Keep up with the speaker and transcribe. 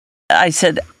I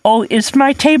said, "Oh, is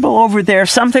my table over there?"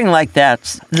 Something like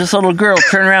that. This little girl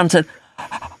turned around and said,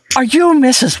 "Are you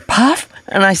Mrs. Puff?"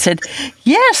 And I said,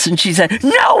 "Yes." And she said,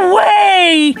 "No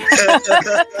way!"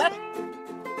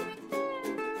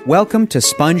 Welcome to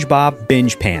SpongeBob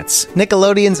Binge Pants,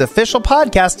 Nickelodeon's official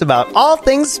podcast about all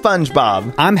things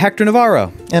SpongeBob. I'm Hector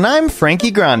Navarro. And I'm Frankie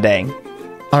Grande.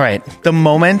 All right, the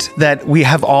moment that we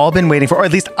have all been waiting for, or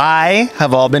at least I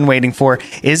have all been waiting for,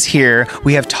 is here.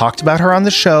 We have talked about her on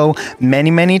the show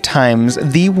many, many times.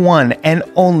 The one and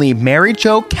only Mary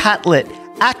Jo Catlett,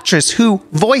 actress who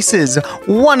voices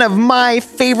one of my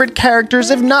favorite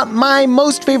characters, if not my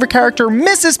most favorite character.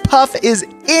 Mrs. Puff is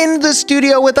in the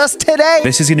studio with us today.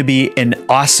 This is going to be an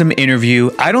awesome interview.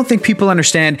 I don't think people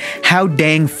understand how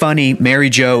dang funny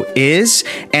Mary Jo is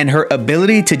and her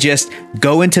ability to just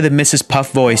go into the Mrs.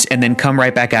 Puff voice and then come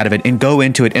right back out of it and go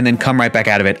into it and then come right back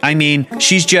out of it. I mean,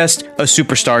 she's just a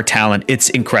superstar talent.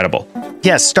 It's incredible.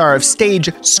 Yes, star of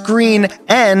stage, screen,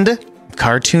 and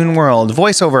cartoon world,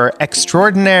 voiceover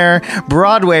extraordinaire,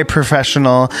 Broadway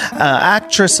professional,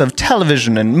 actress of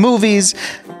television and movies,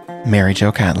 Mary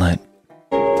Jo Catlett.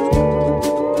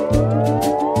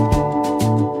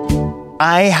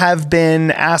 I have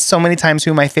been asked so many times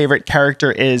who my favorite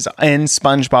character is in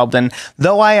SpongeBob, and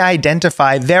though I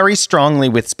identify very strongly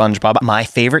with SpongeBob, my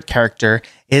favorite character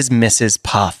is Mrs.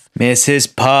 Puff.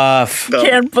 Mrs. Puff.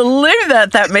 Can't believe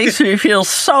that. That makes me feel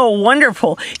so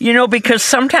wonderful. You know, because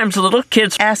sometimes little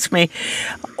kids ask me,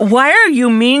 "Why are you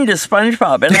mean to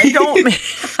SpongeBob?" And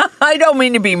I don't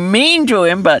mean to be mean to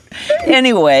him, but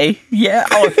anyway, yeah.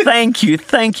 Oh, thank you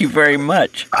very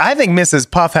much. I think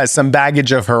Mrs. Puff has some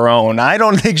baggage of her own. I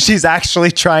don't think she's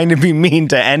actually trying to be mean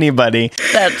to anybody.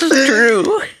 That's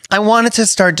true. I wanted to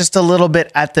start just a little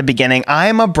bit at the beginning.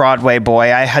 I'm a Broadway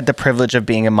boy. I had the privilege of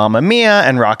being in Mamma Mia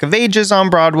and Rock of Ages on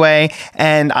Broadway.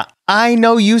 And I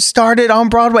know you started on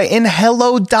Broadway in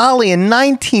Hello, Dolly in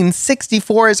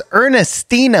 1964 as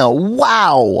Ernestina.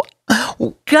 Wow.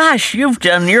 Gosh, you've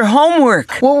done your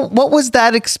homework. Well, what was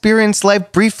that experience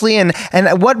like briefly, and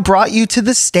what brought you to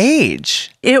the stage?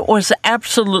 It was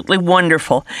absolutely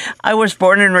wonderful. I was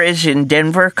born and raised in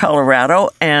Denver, Colorado,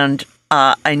 and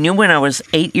I knew when I was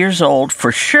 8 years old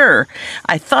for sure.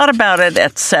 I thought about it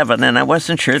at 7, and I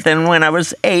wasn't sure. Then when I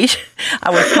was 8, I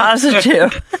was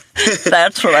positive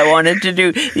that's what I wanted to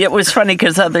do. It was funny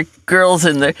because other girls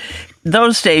in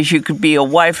those days, you could be a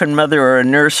wife and mother or a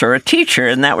nurse or a teacher,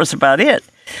 and that was about it.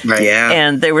 Right. Yeah.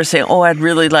 And they were saying, "Oh, I'd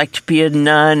really like to be a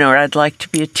nun, or I'd like to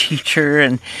be a teacher."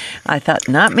 And I thought,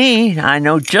 not me. I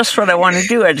know just what I want to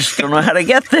do. I just don't know how to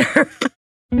get there.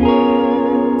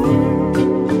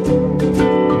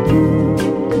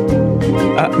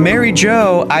 Mary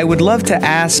Jo, I would love to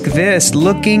ask this.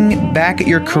 Looking back at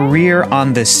your career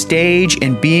on the stage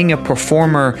and being a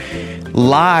performer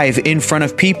live in front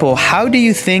of people, how do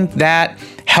you think that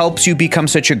helps you become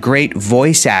such a great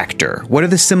voice actor? What are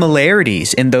the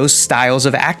similarities in those styles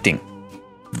of acting?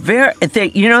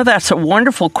 That's a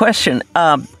wonderful question.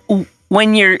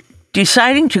 When you're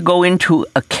deciding to go into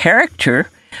a character,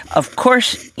 of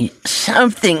course,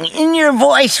 something in your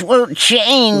voice will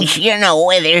change,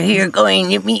 whether you're going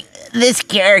to be this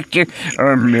character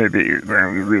or maybe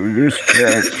this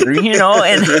character,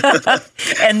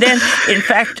 and then, in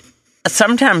fact,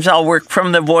 sometimes I'll work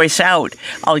from the voice out.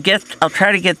 I'll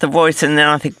try to get the voice, and then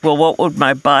I'll think, well, what would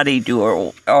my body do?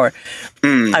 Or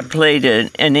I played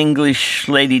an English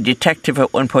lady detective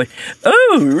at one point.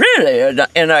 Oh, really?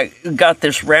 And I got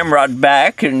this ramrod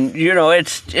back, and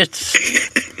it's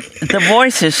the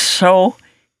voice is so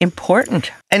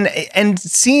important. And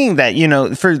seeing that,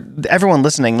 for everyone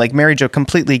listening, like Mary Jo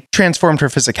completely transformed her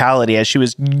physicality as she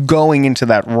was going into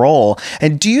that role.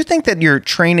 And do you think that your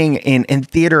training in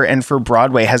theater and for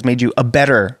Broadway has made you a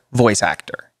better voice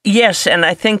actor? Yes, and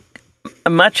I think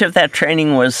much of that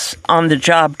training was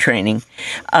on-the-job training.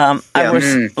 I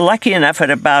was lucky enough at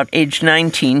about age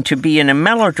 19 to be in a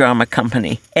melodrama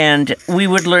company, and we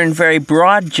would learn very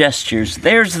broad gestures.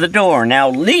 There's the door,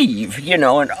 now leave, and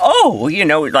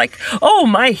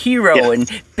my hero,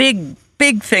 and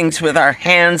big things with our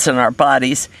hands and our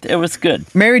bodies. It was good.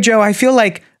 Mary Jo, I feel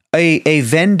like a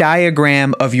Venn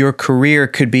diagram of your career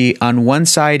could be on one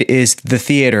side is the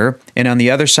theater and on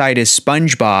the other side is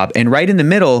SpongeBob. And right in the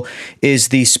middle is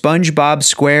the SpongeBob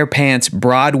SquarePants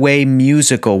Broadway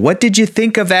musical. What did you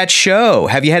think of that show?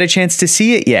 Have you had a chance to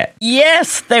see it yet?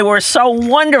 Yes, they were so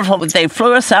wonderful. They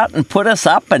flew us out and put us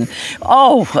up, and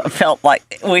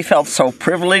we felt so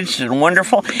privileged and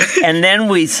wonderful. And then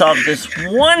we saw this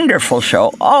wonderful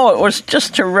show. Oh, it was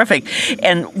just terrific.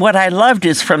 And what I loved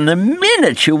is from the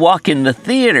minute you walk in the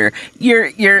theater, you're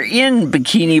in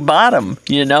Bikini Bottom,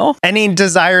 you know? Any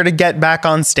desire to get back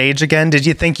on stage again? Did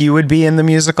you think you would be in the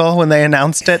musical when they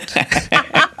announced it?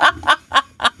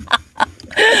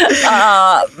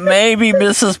 Maybe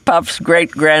Mrs. Puff's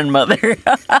great-grandmother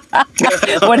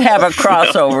would have a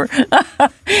crossover.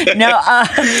 No,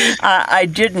 I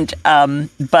didn't,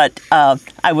 but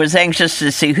I was anxious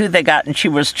to see who they got, and she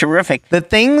was terrific. The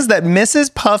things that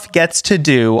Mrs. Puff gets to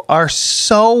do are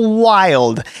so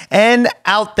wild and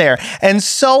out there and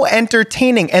so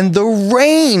entertaining, and the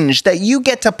range that you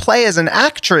get to play as an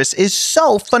actress is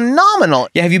so phenomenal.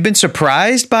 Yeah, have you been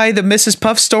surprised by the Mrs.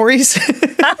 Puff stories?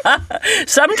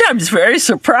 Sometimes very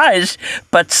surprised,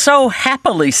 but so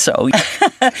happily so.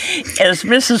 As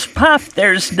Mrs. Puff,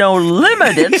 there's no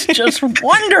limit. It's just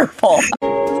wonderful.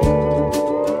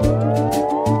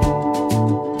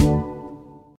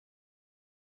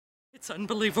 It's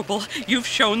unbelievable. You've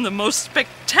shown the most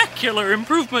spectacular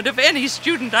improvement of any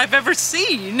student I've ever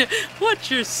seen. What's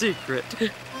your secret?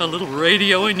 A little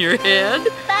radio in your head?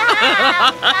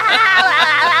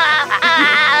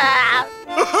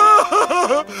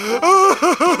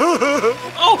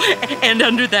 Oh, and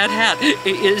under that hat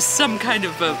is some kind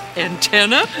of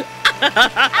antenna?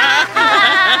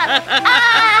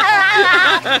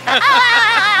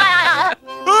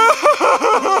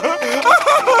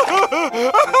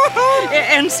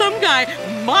 And some guy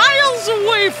miles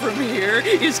away from here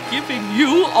is giving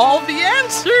you all the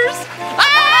answers.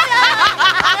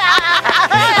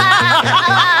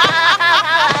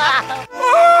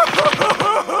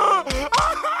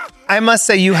 I must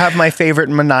say you have my favorite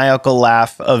maniacal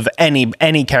laugh of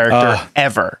any character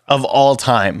ever, of all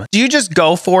time. Do you just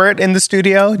go for it in the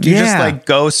studio? Do you just like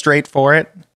go straight for it?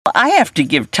 I have to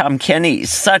give Tom Kenny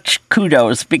such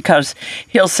kudos because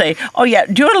he'll say, oh yeah,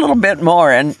 do it a little bit more,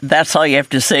 and that's all you have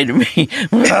to say to me.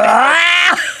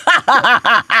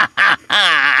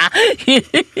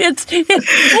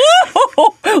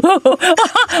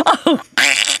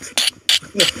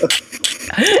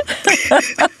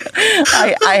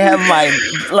 I have my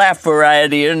laugh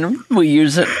variety, and we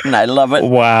use it, and I love it.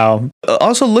 Wow.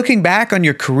 Also, looking back on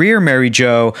your career, Mary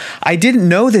Jo, I didn't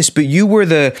know this, but you were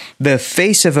the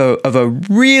face of a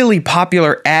really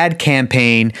popular ad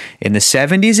campaign in the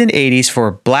 70s and 80s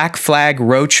for Black Flag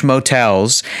Roach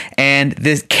Motels, and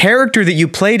the character that you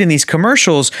played in these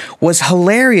commercials was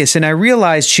hilarious, and I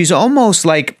realized she's almost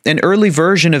like an early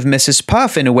version of Mrs.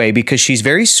 Puff in a way, because she's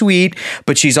very sweet,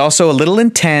 but she's also a little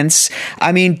intense.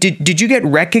 I mean, did you get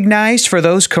recognized for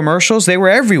those commercials? They were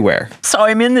everywhere. So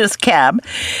I'm in this cab,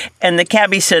 and the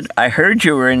cabbie said, I heard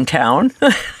you were in town.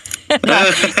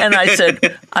 And I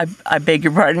said, I beg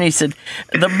your pardon. He said,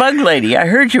 the bug lady, I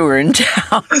heard you were in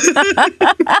town.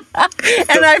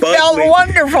 And I felt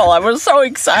wonderful. I was so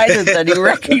excited that he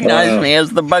recognized me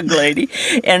as the bug lady.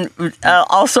 And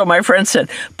also my friend said,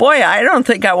 boy, I don't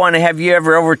think I want to have you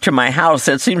ever over to my house.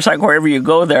 It seems like wherever you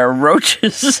go, there are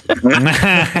roaches.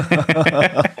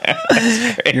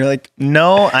 You're like,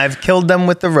 no, I've killed them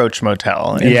with the Roach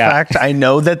Motel. In fact, I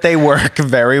know that they work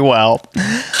very well.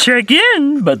 Check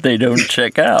in, but they don't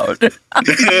check out.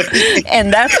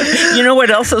 And that's, you know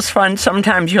what else is fun?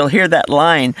 Sometimes you'll hear that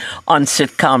line on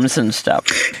sitcoms and stuff.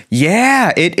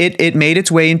 Yeah, it made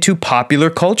its way into popular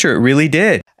culture. It really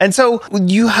did. And so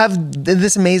you have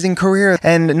this amazing career,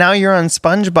 and now you're on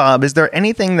SpongeBob. Is there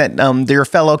anything that your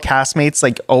fellow castmates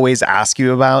like always ask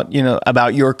you about,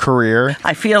 about your career?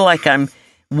 I feel like I'm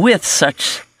with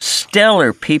such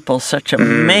stellar people, such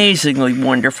amazingly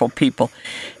wonderful people.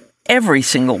 Every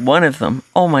single one of them.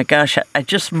 Oh my gosh, I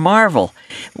just marvel.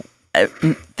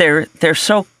 They're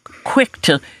so quick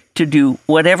to do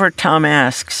whatever Tom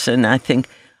asks, and I think,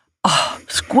 oh,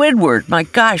 Squidward, my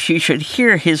gosh, you should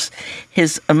hear his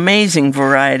amazing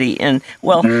variety, and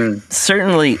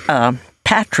certainly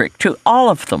Patrick, to all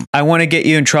of them. I want to get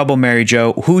you in trouble, Mary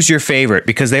Jo. Who's your favorite?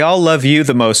 Because they all love you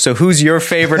the most. So who's your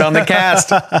favorite on the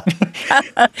cast?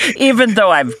 Even though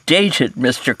I've dated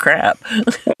Mr. Crab.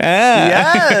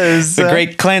 Yes. The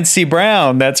great Clancy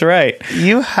Brown. That's right.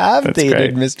 You have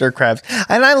dated Mr. Krabs.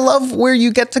 And I love where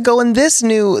you get to go in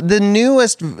the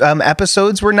newest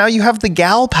episodes where now you have the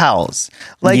Gal Pals.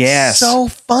 So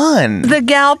fun. The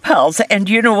Gal Pals. And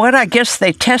you know what? I guess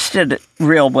they tested it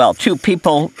real well, too.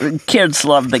 Kids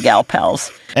love the Gal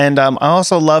Pals. And I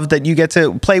also love that you get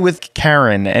to play with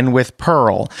Karen and with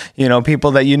Pearl, people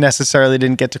that you necessarily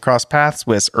didn't get to cross paths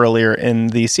with earlier in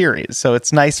the series. So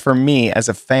it's nice for me as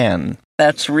a fan.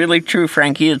 That's really true,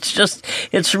 Frankie.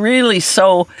 It's really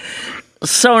so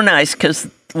nice because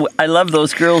I love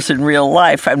those girls in real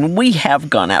life. And we have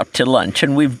gone out to lunch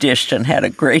and we've dished and had a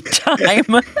great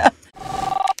time.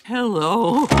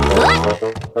 Hello.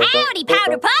 Howdy,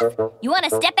 Powder Puff. You want to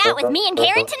step out with me and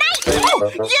Karen tonight?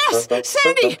 Oh, yes,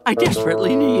 Sandy! I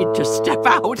desperately need to step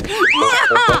out.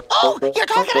 Oh, you're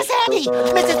talking to Sandy!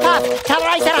 Mrs. Puff, tell her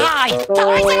I said hi! Tell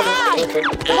her I said hi!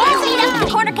 We'll meet up at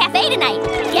the Corner Cafe tonight.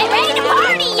 Get ready to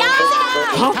party,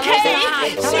 y'all!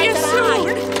 Okay, see you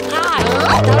soon.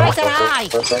 Hi! Tell her I said hi!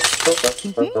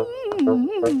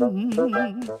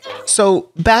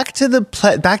 So back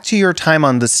to your time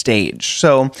on the stage.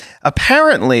 So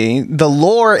apparently the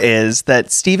lore is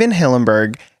that Stephen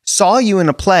Hillenburg saw you in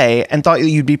a play and thought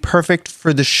you'd be perfect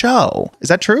for the show. Is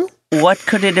that true? What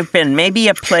could it have been? Maybe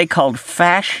a play called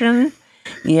Fashion?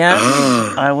 Yeah,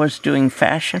 I was doing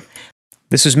fashion.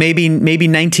 This was maybe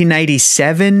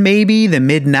 1997, maybe the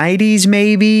mid-90s,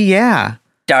 maybe. Yeah.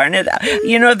 Darn it.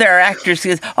 You know, there are actors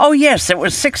who go, oh, yes, it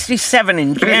was 67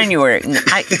 in January.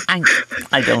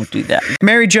 I don't do that.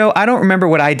 Mary Jo, I don't remember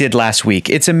what I did last week.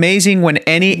 It's amazing when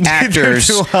any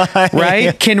actors,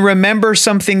 right, can remember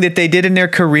something that they did in their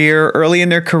career, early in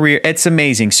their career. It's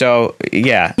amazing. So,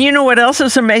 yeah. You know what else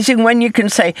is amazing? When you can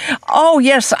say, oh,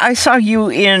 yes, I saw you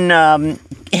in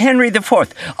Henry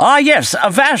IV. Ah, yes,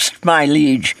 avast, my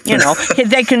liege. You know,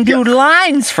 they can do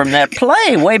lines from that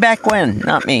play way back when.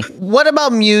 Not me. What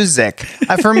about music?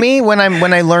 For me, when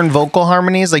I learn vocal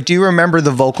harmonies, like, do you remember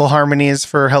the vocal harmonies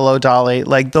for Hello, Dolly?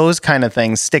 Like, those kind of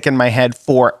things stick in my head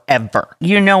forever.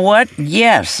 You know what?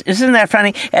 Yes. Isn't that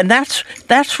funny? And that's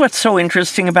what's so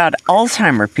interesting about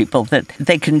Alzheimer people, that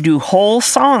they can do whole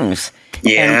songs.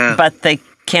 Yeah. But they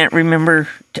can't remember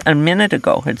a minute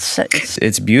ago.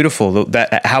 It's beautiful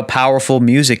that how powerful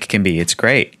music can be. It's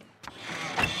great.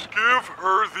 Give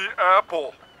her the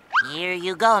apple. Here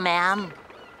you go, ma'am.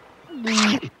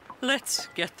 Let's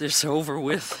get this over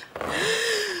with.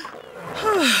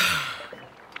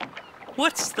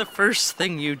 What's the first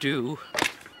thing you do?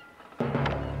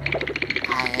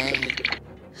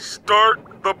 Start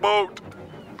the boat.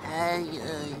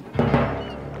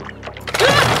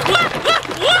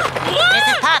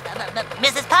 Mrs. Puff!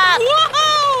 Mrs. Puff!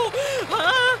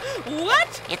 Whoa!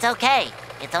 What? It's okay.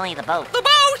 It's only the boat. The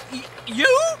boat? You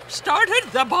started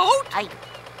the boat?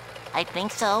 I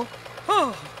think so.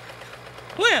 Oh,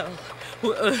 well,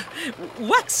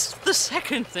 what's the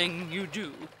second thing you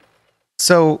do?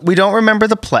 So we don't remember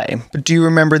the play, but do you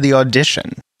remember the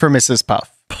audition for Mrs. Puff?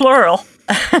 Plural.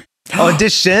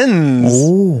 Auditions.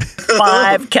 Ooh.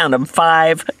 5, count them,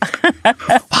 5. 5.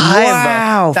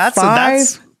 Wow, That's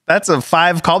 5? That's a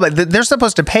 5 callback. They're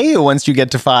supposed to pay you once you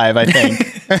get to 5, I think.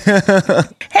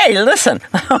 Hey, listen.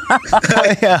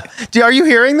 Yeah. Are you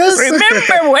hearing this?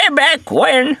 Remember way back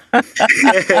when?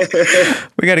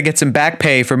 We got to get some back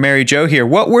pay for Mary Jo here.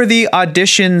 What were the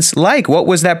auditions like? What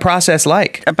was that process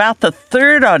like? About the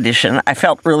third audition, I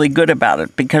felt really good about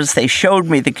it because they showed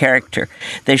me the character.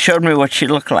 They showed me what she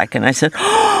looked like. And I said,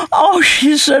 oh,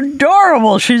 she's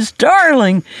adorable. She's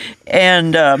darling.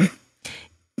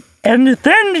 And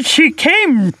then she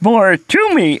came more to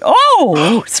me.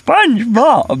 Oh,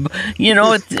 SpongeBob. You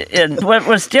know, and what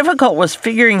was difficult was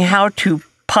figuring how to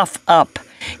puff up.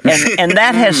 And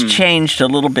that has changed a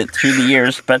little bit through the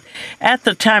years. But at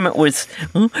the time it was,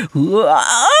 SpongeBob.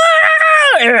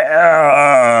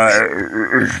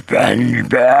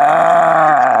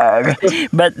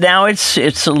 But now it's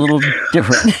a little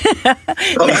different.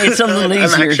 It's a little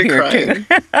easier here, too.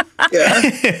 Yeah.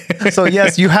 So,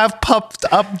 yes, you have puffed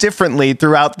up differently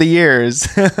throughout the years.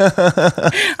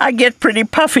 I get pretty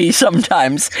puffy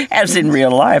sometimes, as in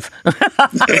real life.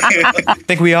 I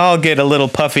think we all get a little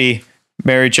puffy,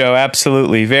 Mary Jo.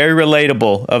 Absolutely. Very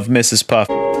relatable of Mrs. Puff.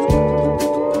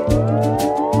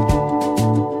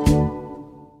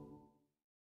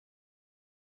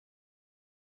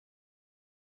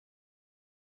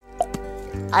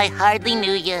 I hardly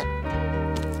knew you.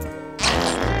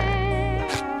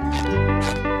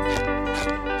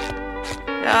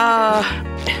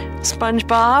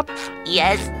 SpongeBob?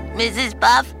 Yes, Mrs.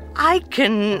 Puff? I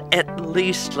can at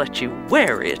least let you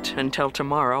wear it until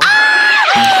tomorrow.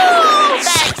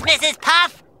 Thanks, Mrs.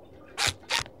 Puff!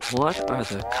 What are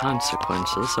the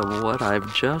consequences of what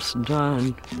I've just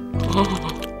done?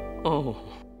 Oh.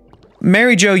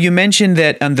 Mary Jo, you mentioned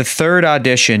that on the third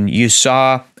audition, you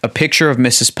saw a picture of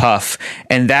Mrs. Puff,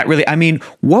 and that really, I mean,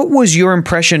 what was your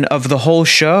impression of the whole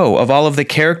show, of all of the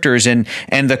characters and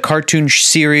the cartoon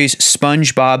series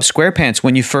SpongeBob SquarePants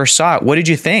when you first saw it? What did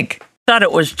you think? I thought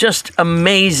it was just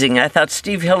amazing. I thought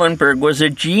Steve Hillenburg was a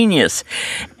genius.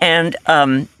 And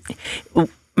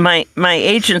my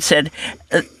agent said,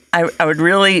 I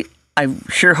I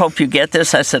sure hope you get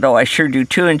this. I said, oh, I sure do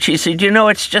too. And she said,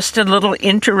 it's just a little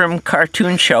interim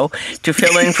cartoon show to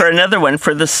fill in for another one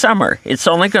for the summer. It's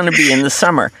only going to be in the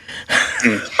summer.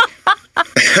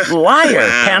 Liar,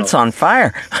 pants on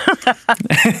fire.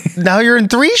 Now you're in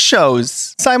 3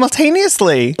 shows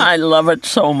simultaneously. I love it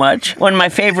so much. One of my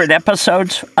favorite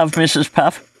episodes of Mrs.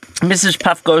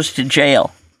 Puff goes to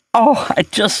jail. Oh, I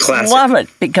just love it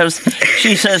because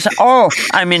she says, oh,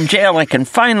 I'm in jail. I can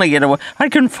finally get away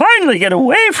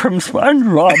from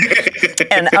SpongeBob.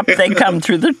 And up they come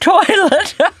through the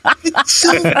toilet. It's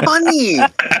so funny.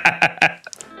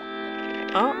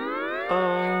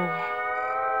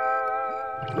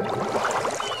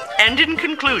 And in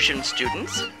conclusion,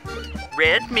 students,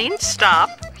 red means stop,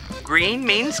 green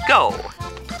means go.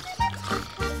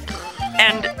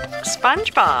 And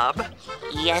SpongeBob,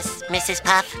 Yes, Mrs.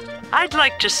 Puff? I'd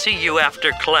like to see you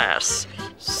after class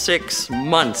 6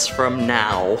 months from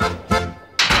now.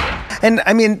 And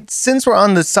I mean, since we're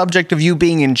on the subject of you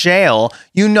being in jail,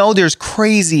 there's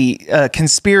crazy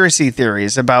conspiracy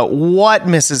theories about what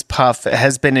Mrs. Puff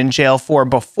has been in jail for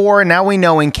before. Now we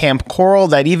know in Camp Coral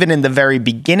that even in the very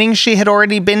beginning, she had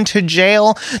already been to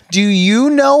jail. Do you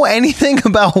know anything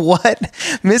about what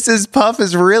Mrs. Puff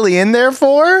is really in there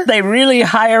for? They really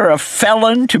hire a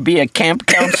felon to be a camp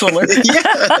counselor.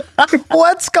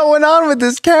 What's going on with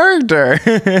this character?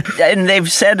 And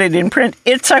they've said it in print.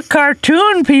 It's a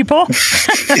cartoon, people. And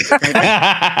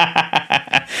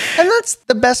that's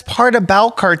the best part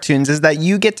about cartoons is that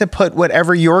you get to put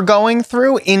whatever you're going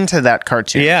through into that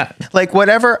cartoon. Yeah. Like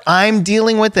whatever I'm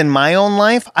dealing with in my own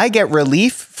life, I get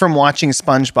relief from watching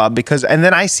SpongeBob and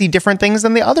then I see different things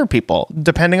than the other people,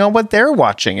 depending on what they're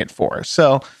watching it for.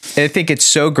 So I think it's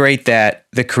so great that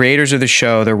the creators of the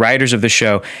show, the writers of the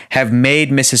show, have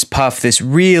made Mrs. Puff this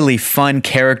really fun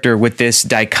character with this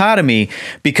dichotomy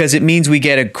because it means we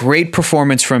get a great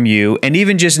performance from you. And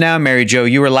even just now, Mary Jo,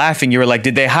 you were laughing. You were like,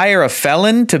 did they hire a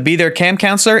felon to be their camp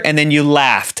counselor? And then you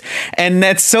laughed. And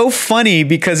that's so funny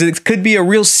because it could be a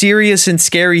real serious and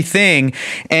scary thing.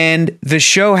 And the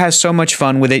show has so much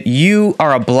fun with it. You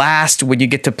are a blast when you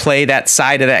get to play that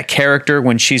side of that character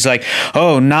when she's like,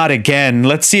 oh, not again.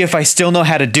 Let's see if I still know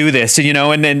how to do this.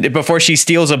 And then before she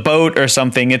steals a boat or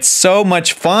something, it's so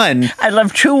much fun. I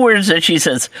love 2 words that she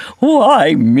says,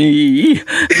 why me?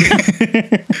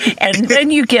 And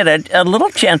then you get a little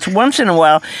chance once in a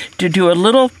while to do a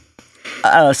little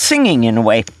singing in a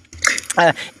way.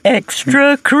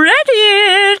 Extra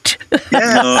credit.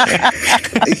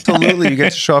 Absolutely. You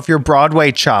get to show off your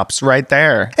Broadway chops right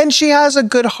there. And she has a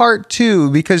good heart too,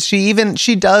 because she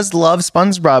does love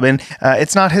SpongeBob, and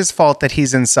it's not his fault that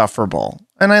he's insufferable.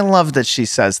 And I love that she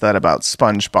says that about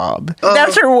SpongeBob.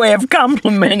 That's her way of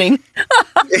complimenting.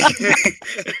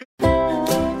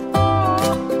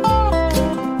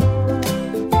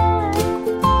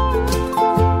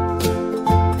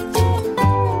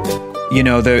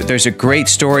 There's a great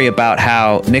story about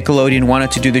how Nickelodeon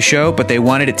wanted to do the show, but they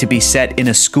wanted it to be set in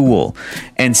a school.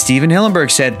 And Steven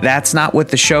Hillenburg said, that's not what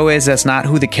the show is. That's not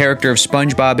who the character of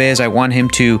SpongeBob is. I want him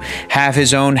to have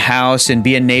his own house and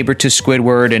be a neighbor to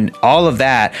Squidward and all of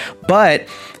that. But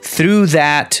through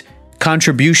that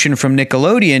contribution from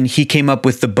Nickelodeon, he came up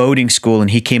with the boating school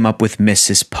and he came up with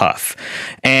Mrs. Puff.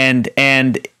 And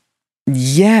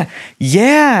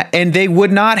they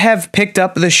would not have picked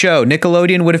up the show.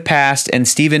 Nickelodeon would have passed, and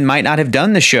Steven might not have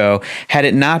done the show had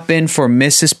it not been for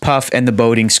Mrs. Puff and the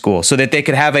boating school, so that they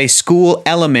could have a school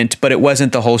element, but it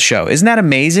wasn't the whole show. Isn't that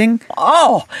amazing?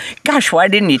 Oh, gosh, why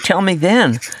didn't you tell me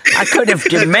then? I could have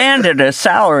demanded a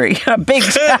salary, a big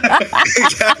salary.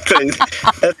 Exactly.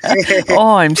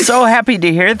 Oh, I'm so happy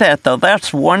to hear that, though.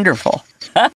 That's wonderful.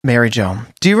 Mary Jo,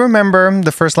 do you remember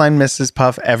the first line Mrs.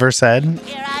 Puff ever said?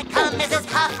 Here I come, Mrs.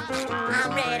 Puff.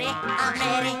 I'm ready, I'm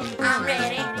ready, I'm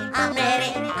ready, I'm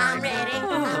ready, I'm ready,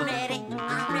 I'm ready,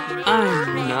 I'm ready.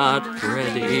 I'm not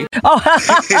ready.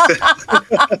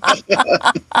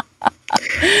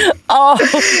 Oh,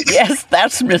 yes,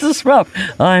 that's Mrs. Puff.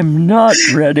 I'm not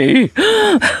ready.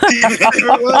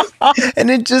 And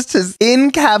it just has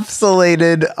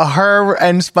encapsulated her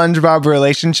and SpongeBob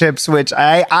relationships, which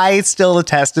I still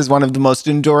attest is one of the most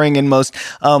enduring and most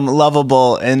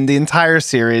lovable in the entire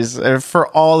series for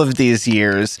all of these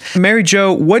years. Mary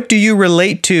Jo, what do you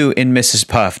relate to in Mrs.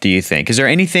 Puff, do you think? Is there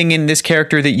anything in this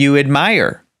character that you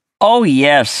admire? Oh,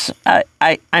 yes.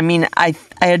 I mean, I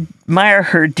admire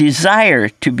her desire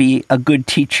to be a good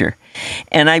teacher.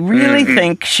 And I really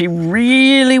think she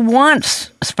really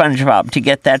wants SpongeBob to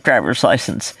get that driver's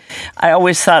license. I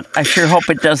always thought, I sure hope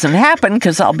it doesn't happen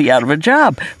because I'll be out of a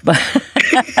job. But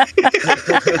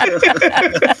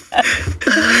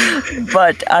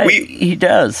he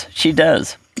does. She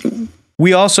does.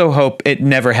 We also hope it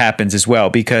never happens as well,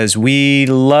 because we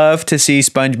love to see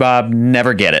SpongeBob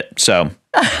never get it. So,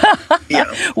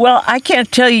 Well, I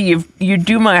can't tell you, you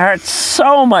do my heart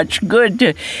so much good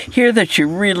to hear that you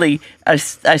really, I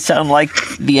sound like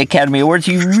the Academy Awards,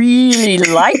 you really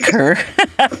like her.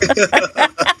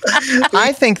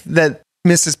 I think that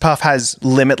Mrs. Puff has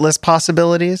limitless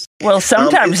possibilities. Well,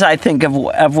 sometimes I think of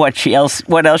what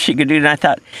else she could do, and I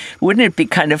thought, wouldn't it be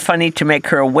kind of funny to make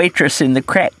her a waitress in the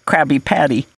Krabby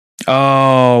Patty?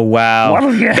 oh, wow. What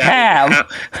do you have?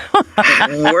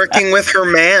 Working with her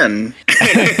man.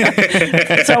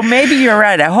 So maybe you're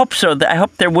right. I hope so. I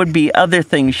hope there would be other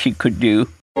things she could do.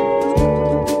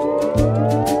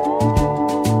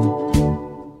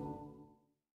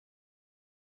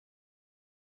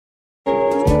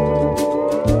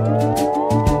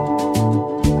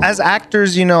 As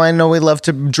actors, I know we love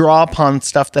to draw upon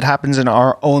stuff that happens in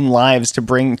our own lives to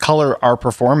bring color our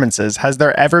performances. Has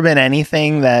there ever been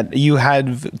anything that you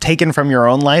had taken from your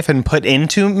own life and put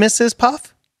into Mrs.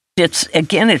 Puff? It's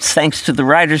thanks to the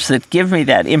writers that give me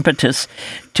that impetus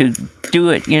to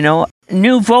do it,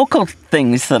 New vocal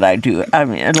things that I do. I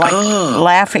mean, like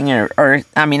laughing or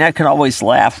I can always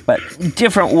laugh, but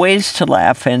different ways to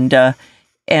laugh and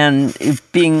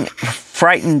being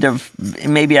frightened of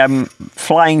maybe I'm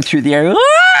flying through the air.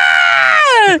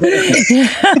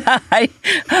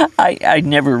 I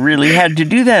never really had to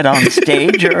do that on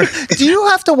stage. Or Do you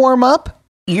have to warm up?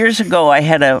 years ago, I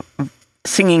had a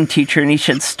singing teacher, and he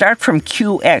said, start from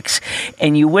QX,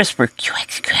 and you whisper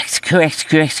QX, QX, QX,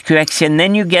 QX, QX, and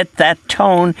then you get that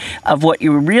tone of what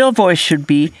your real voice should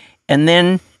be, and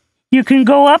then you can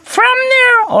go up from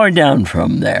there or down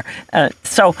from there.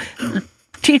 So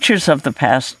teachers of the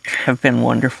past have been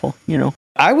wonderful,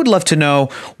 I would love to know,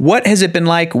 what has it been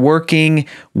like working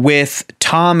with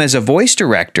Tom as a voice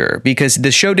director? Because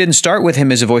the show didn't start with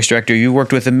him as a voice director. You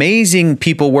worked with amazing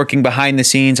people working behind the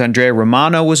scenes. Andrea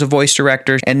Romano was a voice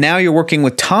director. And now you're working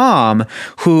with Tom,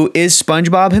 who is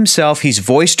SpongeBob himself. He's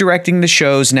voice directing the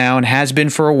shows now and has been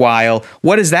for a while.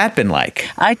 What has that been like?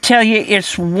 I tell you,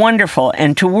 it's wonderful.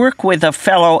 And to work with a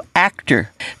fellow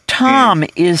actor, Tom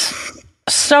is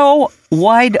so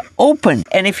wide open.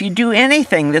 And if you do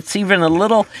anything that's even a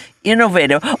little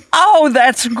innovative, oh,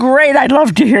 that's great. I'd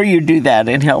love to hear you do that.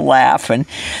 And he'll laugh. And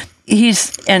he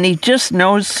just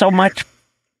knows so much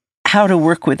how to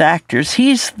work with actors.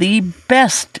 He's the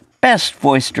best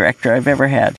voice director I've ever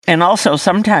had. And also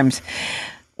sometimes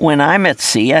when I'm at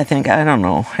sea, I think, I don't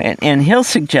know, and he'll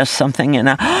suggest something and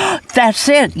that's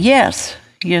it. Yes.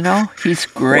 He's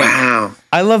great. Wow.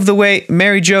 I love the way,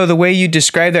 Mary Jo, the way you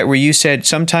described that, where you said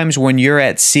sometimes when you're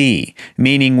at sea,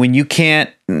 meaning when you can't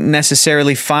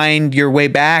necessarily find your way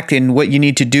back and what you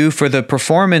need to do for the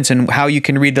performance and how you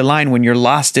can read the line when you're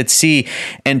lost at sea,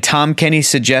 and Tom Kenny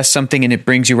suggests something and it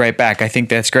brings you right back. I think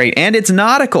that's great. And it's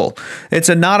nautical. It's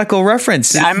a nautical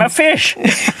reference. I'm a fish.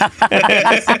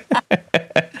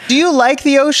 Do you like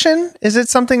the ocean? Is it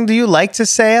something, do you like to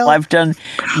sail? I've done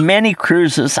many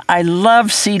cruises. I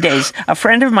love sea days. A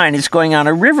friend of mine is going on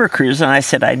a river cruise, and I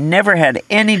said I never had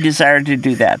any desire to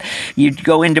do that. You'd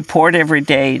go into port every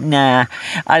day. Nah.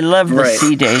 I love the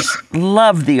sea days.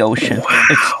 Love the ocean. Wow.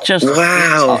 It's just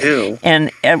Wow.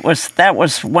 And that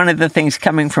was one of the things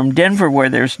coming from Denver, where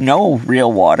there's no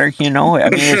real water. I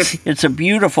mean, it's a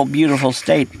beautiful, beautiful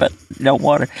state, but no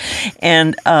water,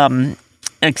 and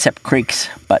except creeks,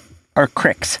 or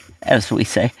cricks, as we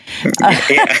say.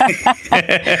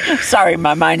 Sorry,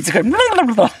 my mind's going.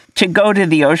 To go to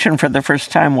the ocean for the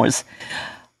first time was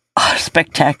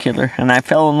spectacular, and I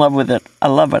fell in love with it. I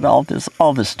love it all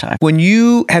this time. When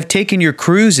you have taken your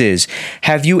cruises,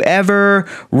 have you ever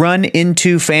run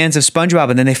into fans of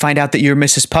SpongeBob and then they find out that you're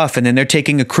Mrs. Puff and then they're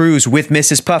taking a cruise with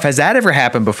Mrs. Puff? Has that ever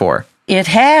happened before? It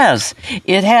has,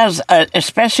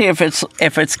 especially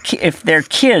if they're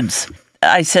kids.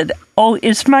 I said, "Oh,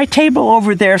 is my table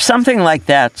over there?" Something like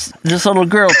that. This little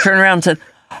girl turned around and said,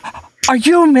 "Are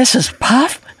you Mrs.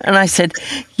 Puff?" And I said,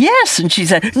 "Yes." And she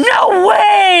said, "No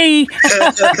way!"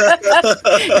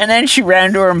 And then she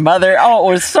ran to her mother. Oh,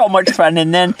 it was so much fun.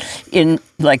 And then in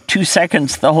like 2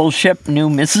 seconds, the whole ship knew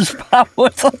Mrs. Puff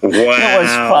was. It was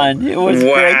fun. It was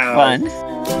great fun.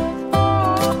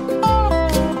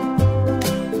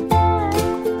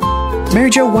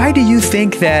 Mary Jo, why do you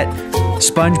think that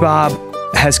SpongeBob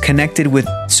has connected with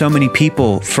so many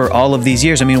people for all of these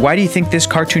years? I mean, why do you think this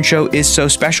cartoon show is so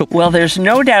special? Well, there's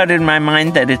no doubt in my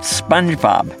mind that it's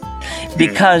SpongeBob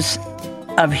because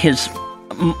of his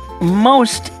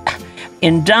most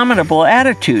indomitable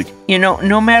attitude.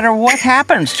 No matter what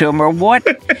happens to him or what,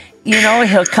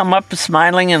 he'll come up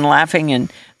smiling and laughing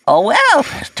and Oh, well,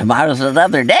 tomorrow's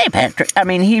another day, Patrick. I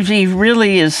mean, he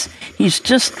really is, he's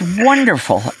just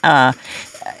wonderful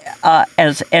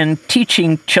and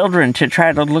teaching children to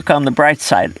try to look on the bright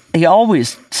side. He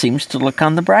always seems to look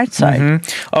on the bright side.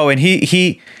 Mm-hmm. Oh, and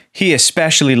he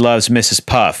especially loves Mrs.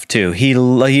 Puff, too. He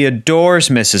adores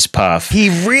Mrs. Puff. He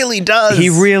really does. He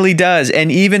really does.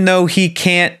 And even though he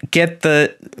can't get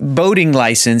the boating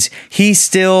license, he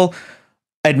still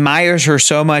admires her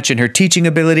so much and her teaching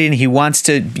ability, and he wants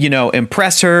to,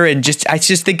 impress her. And I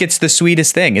just think it's the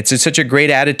sweetest thing. It's such a great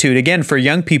attitude, again, for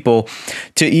young people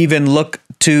to even look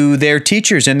to their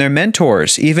teachers and their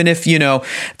mentors. Even if,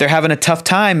 they're having a tough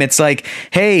time, it's like,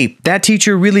 hey, that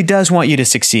teacher really does want you to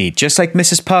succeed. Just like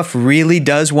Mrs. Puff really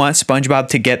does want SpongeBob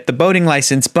to get the boating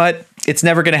license, but it's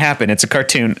never going to happen. It's a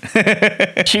cartoon.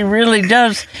 She really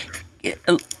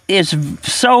is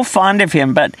so fond of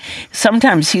him, but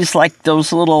sometimes he's like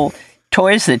those little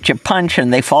toys that you punch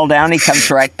and they fall down. He comes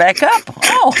right back up.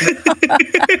 Oh,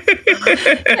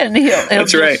 and he'll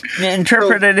That's just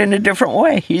interpret it in a different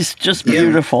way. He's just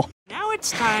beautiful. Now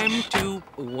it's time to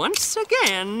once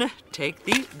again take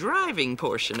the driving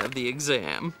portion of the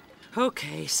exam.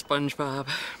 Okay, SpongeBob,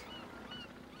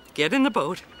 get in the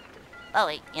boat. Oh,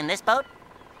 wait, in this boat?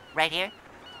 Right here?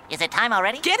 Is it time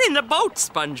already? Get in the boat,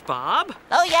 SpongeBob.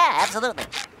 Oh, yeah, absolutely.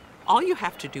 All you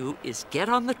have to do is get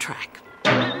on the track.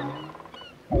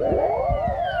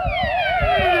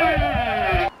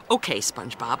 Okay,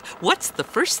 SpongeBob, what's the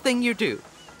first thing you do?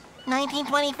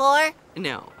 1924?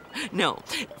 No.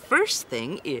 First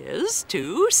thing is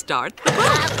to start the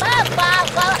boat.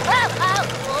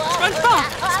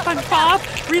 SpongeBob,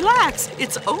 relax.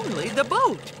 It's only the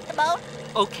boat. The boat?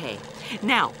 Okay,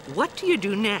 now, what do you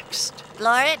do next?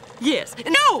 Floor it? Yes.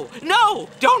 No,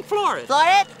 don't floor it. Floor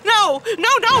it? No,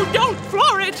 don't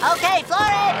floor it. Okay, floor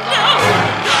it!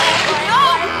 No!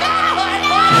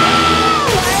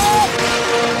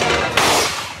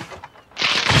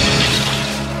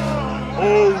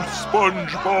 Oh,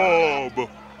 SpongeBob!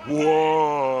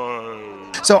 Why?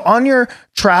 So on your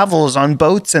travels on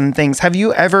boats and things, have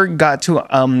you ever got to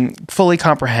fully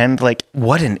comprehend like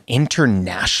what an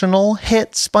international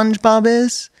hit SpongeBob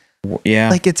is? Yeah.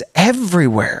 Like it's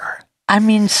everywhere. I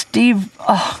mean, Steve,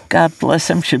 oh, God bless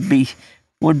him,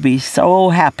 would be so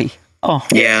happy. Oh,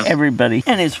 Yeah. Everybody.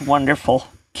 And his wonderful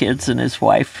kids and his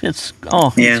wife. It's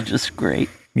just great.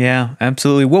 Yeah,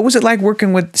 absolutely. What was it like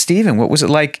working with Steven? What was it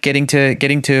like getting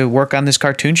to work on this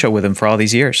cartoon show with him for all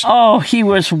these years? Oh, he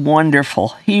was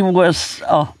wonderful. He was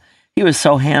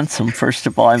so handsome, first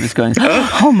of all. I was going,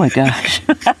 oh my gosh.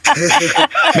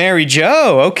 Mary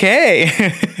Jo, okay.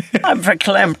 I'm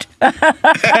verklempt.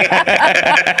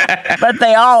 But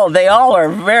they all are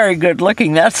very good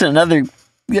looking. That's another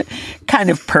kind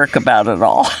of perk about it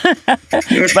all.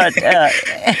 But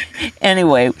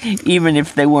anyway, even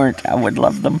if they weren't, I would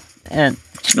love them.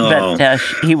 But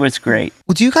he was great.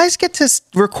 Well, do you guys get to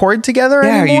record together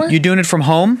anymore? Yeah, you doing it from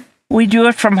home? We do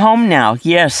it from home now,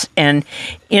 yes. And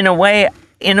in a way,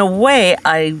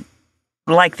 I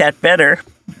like that better,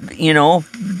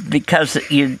 because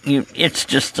it's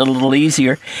just a little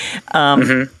easier.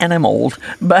 And I'm old,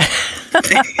 but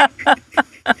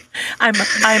I'm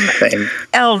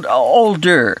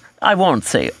older. I won't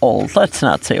say old. Let's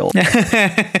not say old.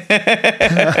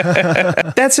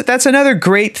 That's another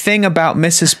great thing about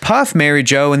Mrs. Puff, Mary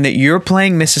Jo, and that you're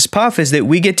playing Mrs. Puff is that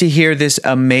we get to hear this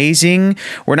amazing,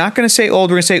 we're not going to say old,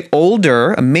 we're going to say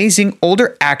older, amazing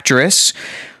older actress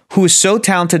who is so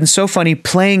talented and so funny,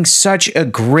 playing such a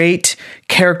great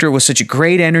character with such a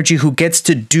great energy, who gets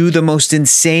to do the most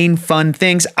insane, fun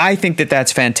things. I think that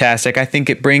that's fantastic. I think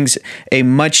it brings a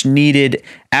much needed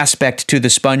aspect to the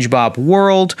SpongeBob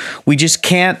world. We just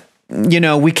can't, we're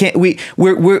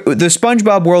the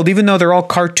SpongeBob world, even though they're all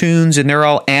cartoons and they're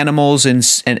all animals and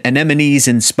anemones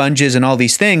and sponges and all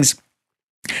these things,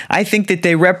 I think that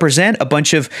they represent a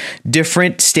bunch of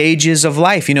different stages of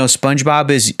life. SpongeBob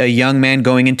is a young man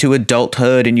going into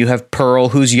adulthood, and you have Pearl,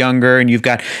 who's younger, and you've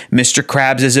got Mr.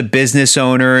 Krabs as a business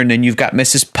owner, and then you've got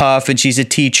Mrs. Puff, and she's a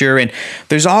teacher, and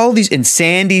there's all these, and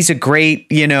Sandy's a great,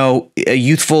 a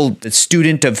youthful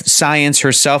student of science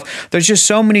herself. There's just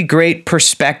so many great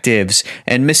perspectives,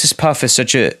 and Mrs. Puff is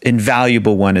such an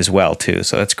invaluable one as well, too,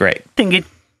 so that's great. I think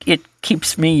it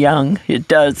keeps me young. It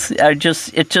does.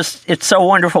 It's so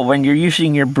wonderful when you're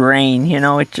using your brain,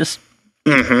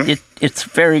 it's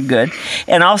very good.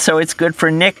 And also it's good for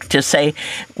Nick to say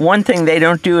one thing they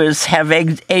don't do is have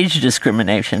age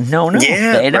discrimination. No,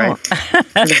 they don't.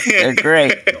 They're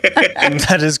great.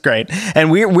 That is great.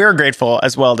 And we're grateful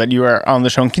as well that you are on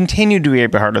the show and continue to be a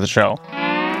part of the show.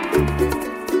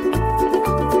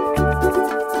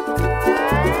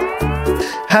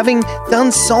 having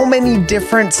done so many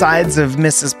different sides of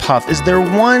Mrs. Puff, is there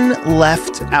one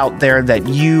left out there that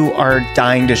you are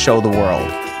dying to show the world?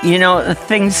 You know,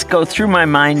 things go through my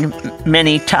mind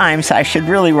many times. I should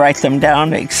really write them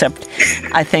down, except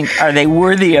I think, are they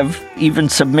worthy of even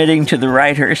submitting to the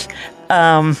writers?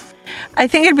 I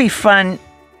think it'd be fun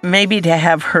maybe to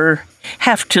have her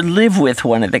have to live with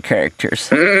one of the characters.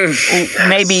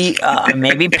 Maybe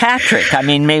Patrick. I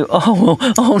mean, maybe. Oh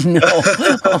no!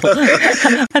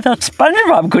 I thought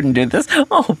SpongeBob couldn't do this.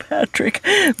 Oh, Patrick.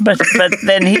 But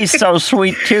then he's so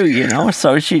sweet too, you know.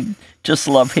 So she'd just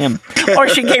love him. Or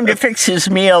she came to fix his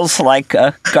meals like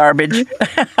garbage.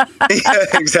 Yeah,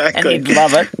 exactly. And he'd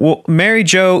love it. Well, Mary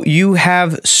Jo, you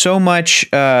have so much,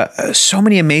 so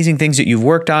many amazing things that you've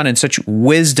worked on and such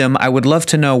wisdom. I would love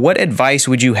to know, what advice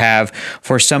would you have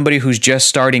for somebody who's just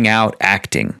starting out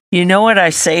acting? You know what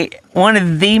I say? One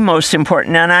of the most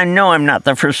important, and I know I'm not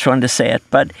the first one to say it,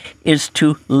 but is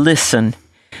to listen.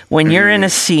 When you're in a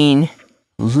scene,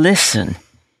 listen.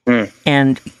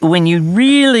 And when you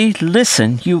really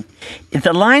listen,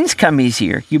 the lines come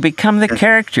easier. You become the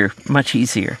character much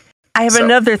easier. I have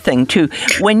another thing too.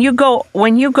 When you go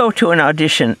to an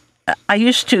audition, I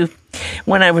used to,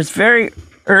 when I was very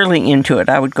early into it,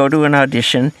 I would go to an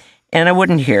audition and I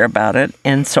wouldn't hear about it,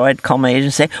 and so I'd call my agent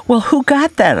and say, "Well, who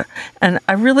got that?" And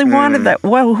I really wanted that.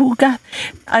 Well, who got?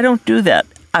 I don't do that.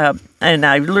 And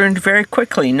I learned very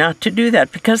quickly not to do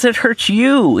that because it hurts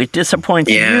you. It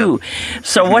disappoints you.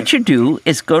 So what you do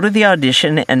is go to the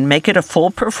audition and make it a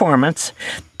full performance.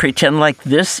 Pretend like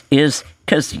this is,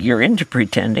 because you're into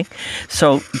pretending.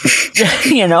 So,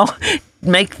 you know,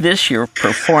 make this your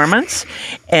performance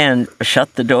and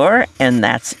shut the door, and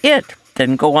that's it.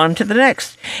 Then go on to the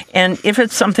next. And if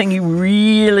it's something you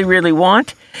really, really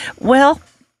want, well,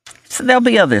 so there'll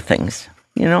be other things,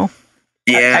 you know.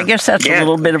 Yeah. I guess that's a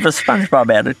little bit of a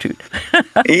SpongeBob attitude.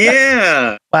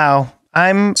 Yeah. Wow.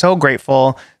 I'm so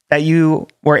grateful that you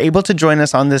were able to join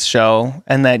us on this show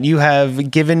and that you have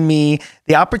given me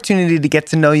the opportunity to get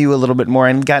to know you a little bit more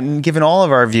and given all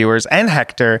of our viewers and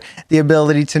Hector the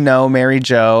ability to know Mary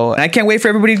Jo. And I can't wait for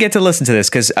everybody to get to listen to this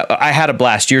because I had a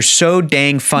blast. You're so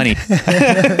dang funny.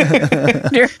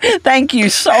 Thank you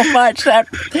so much.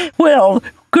 Well,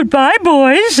 goodbye,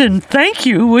 boys, and thank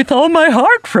you with all my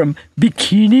heart from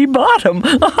Bikini Bottom.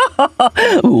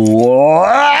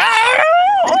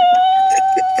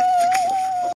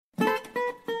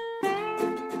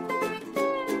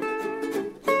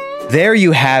 There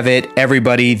you have it,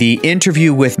 everybody. The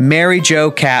interview with Mary Jo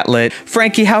Catlett.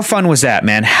 Frankie, how fun was that,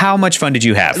 man? How much fun did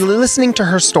you have? Listening to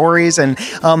her stories and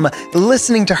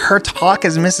listening to her talk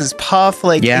as Mrs. Puff,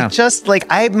 it just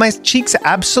my cheeks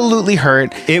absolutely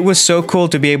hurt. It was so cool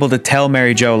to be able to tell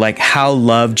Mary Jo how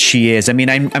loved she is. I mean,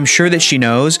 I'm sure that she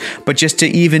knows, but just to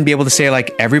even be able to say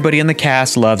everybody in the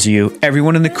cast loves you,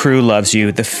 everyone in the crew loves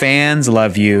you, the fans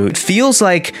love you. It feels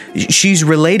like she's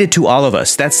related to all of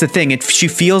us. That's the thing. She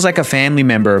feels like a family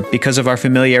member because of our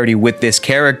familiarity with this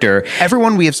character.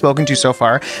 Everyone we have spoken to so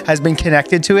far has been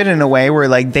connected to it in a way where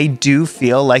they do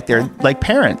feel like they're like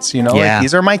parents, you know,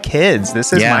 these are my kids.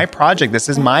 This is my project. This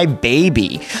is my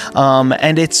baby.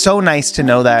 And it's so nice to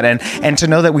know that and to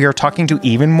know that we are talking to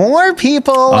even more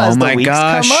people as the weeks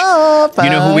come up.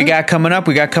 You know who we got coming up?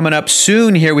 We got coming up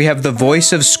soon here. We have the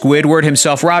voice of Squidward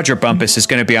himself. Roger Bumpus is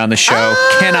going to be on the show.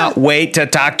 Cannot wait to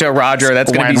talk to Roger.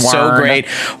 That's going to be so great.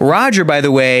 Roger, by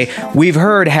the way, we've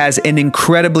heard has an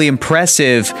incredibly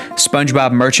impressive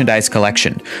SpongeBob merchandise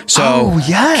collection. So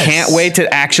can't wait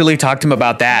to actually talk to him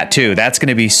about that too. That's going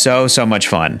to be so much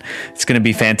fun. It's going to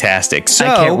be fantastic. So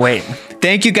I can't wait.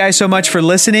 Thank you guys so much for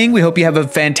listening. We hope you have a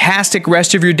fantastic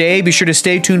rest of your day. Be sure to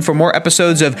stay tuned for more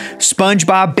episodes of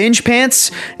SpongeBob Binge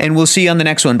Pants, and we'll see you on the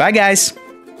next one. Bye, guys.